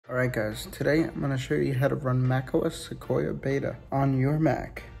Alright guys, today I'm going to show you how to run macOS Sequoia beta on your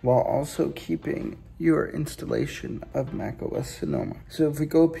Mac while also keeping your installation of macOS Sonoma. So if we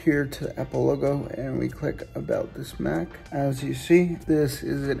go up here to the Apple logo and we click about this Mac, as you see, this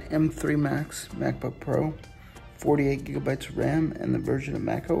is an M3 Max MacBook Pro, 48 gigabytes of RAM, and the version of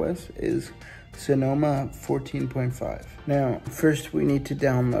macOS is Sonoma 14.5. Now, first we need to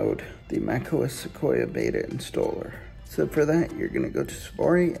download the macOS Sequoia beta installer. So for that, you're gonna go to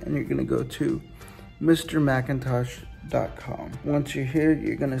Safari and you're gonna go to mrmacintosh.com. Once you're here,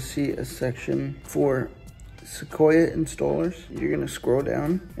 you're gonna see a section for Sequoia installers. You're gonna scroll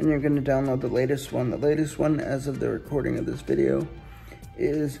down and you're gonna download the latest one. The latest one, as of the recording of this video,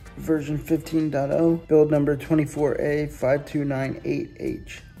 is version 15.0, build number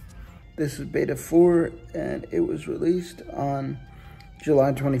 24A5298H. This is beta 4 and it was released on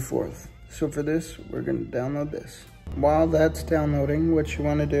July 24th. So for this, we're gonna download this. While that's downloading, what you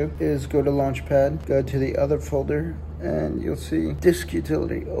want to do is go to Launchpad, go to the other folder, and you'll see disk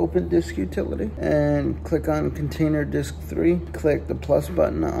utility. Open disk utility and click on container disk 3. Click the plus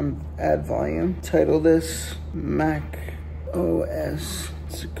button on add volume. Title this macOS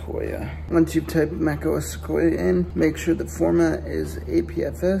Sequoia. Once you've typed macOS Sequoia in, make sure the format is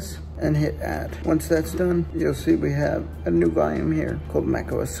APFS and hit add. Once that's done, you'll see we have a new volume here called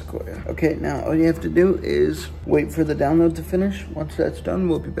macOS Sequoia. Okay, now all you have to do is wait for the download to finish. Once that's done,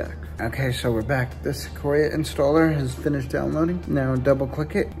 we'll be back. Okay, so we're back. The Sequoia installer has finished downloading. Now double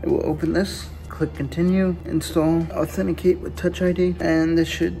click it. It will open this. Click continue, install, authenticate with Touch ID, and this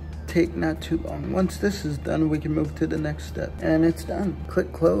should take not too long. Once this is done, we can move to the next step, and it's done.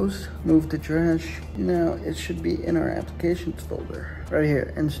 Click close, move to trash. Now it should be in our applications folder right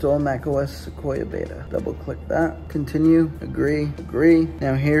here. Install macOS Sequoia beta. Double click that, continue, agree.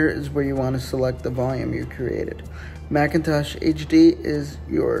 Now here is where you want to select the volume you created. Macintosh HD is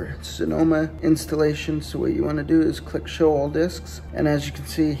your Sonoma installation, so what you want to do is click show all disks, and as you can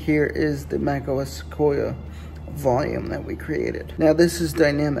see, here is the macOS Sequoia volume that we created. Now this is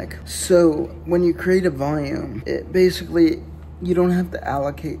dynamic, so when you create a volume, it basically, you don't have to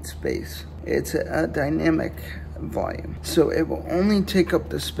allocate space. It's a dynamic volume, so it will only take up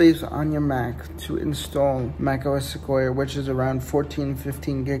the space on your Mac to install macOS Sequoia, which is around 15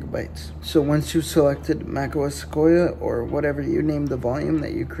 gigabytes. So once you've selected macOS Sequoia, or whatever you name the volume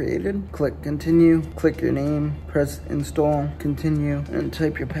that you created, click continue, click your name, press install, continue, and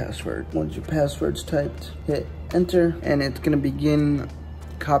type your password. Once your password's typed, hit enter, and it's going to begin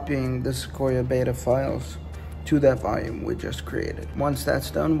copying the Sequoia beta files to that volume we just created. Once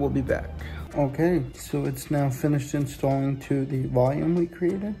that's done, we'll be back. Okay, so it's now finished installing to the volume we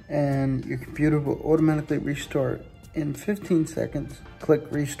created, and your computer will automatically restart in 15 seconds.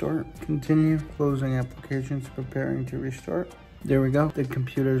 Click restart, continue, closing applications, preparing to restart. There we go, the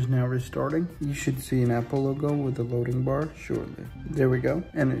computer is now restarting. You should see an Apple logo with a loading bar shortly. There we go,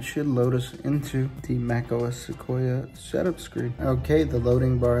 and it should load us into the macOS Sequoia setup screen. Okay, the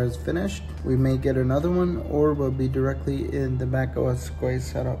loading bar has finished. We may get another one, or we'll be directly in the macOS Sequoia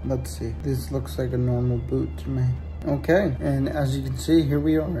setup. Let's see, this looks like a normal boot to me. Okay, and as you can see, here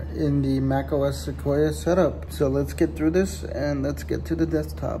we are in the macOS Sequoia setup. So let's get through this and let's get to the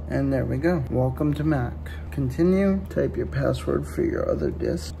desktop. And there we go. Welcome to Mac. Continue, type your password for your other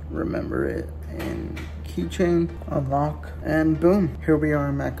disk. Remember it in keychain, unlock, and boom. Here we are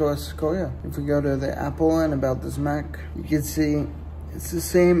in macOS Sequoia. If we go to the Apple and about this Mac, you can see it's the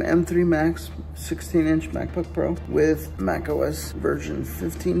same M3 Max 16-inch MacBook Pro with macOS version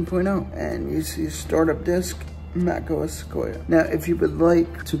 15.0. And you see startup disk, macOS Sequoia. Now, if you would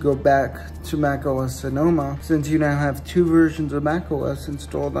like to go back to macOS Sonoma, since you now have 2 versions of macOS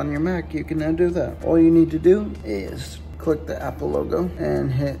installed on your Mac, you can now do that. All you need to do is click the Apple logo and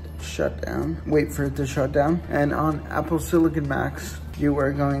hit shutdown. Wait for it to shut down. And on Apple Silicon Macs, you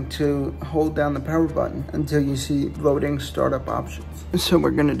are going to hold down the power button until you see loading startup options. So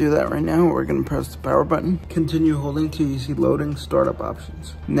we're going to do that right now. We're going to press the power button, continue holding till you see loading startup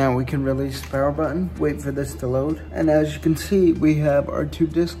options. Now we can release the power button, wait for this to load. And as you can see, we have our 2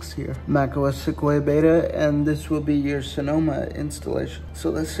 disks here, macOS Sequoia beta, and this will be your Sonoma installation.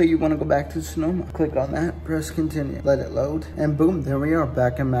 So let's say you want to go back to Sonoma. Click on that, press continue, let it load, and boom, there we are,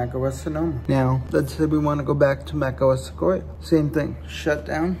 back in macOS Sonoma. Now, let's say we want to go back to macOS Sequoia. Same thing. Shut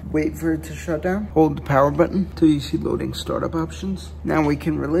down, wait for it to shut down, hold the power button till you see loading startup options. Now we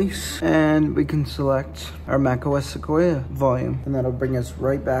can release and we can select our macOS Sequoia volume, and that'll bring us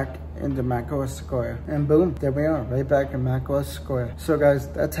right back into macOS Sequoia. And boom, there we are, right back in macOS Sequoia. So guys,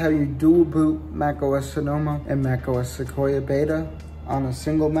 that's how you dual boot macOS Sonoma and macOS Sequoia beta on a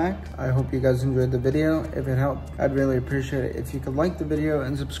single Mac. I hope you guys enjoyed the video. If it helped, I'd really appreciate it if you could like the video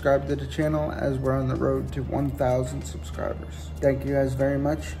and subscribe to the channel, as we're on the road to 1,000 subscribers. Thank you guys very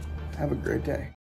much. Have a great day.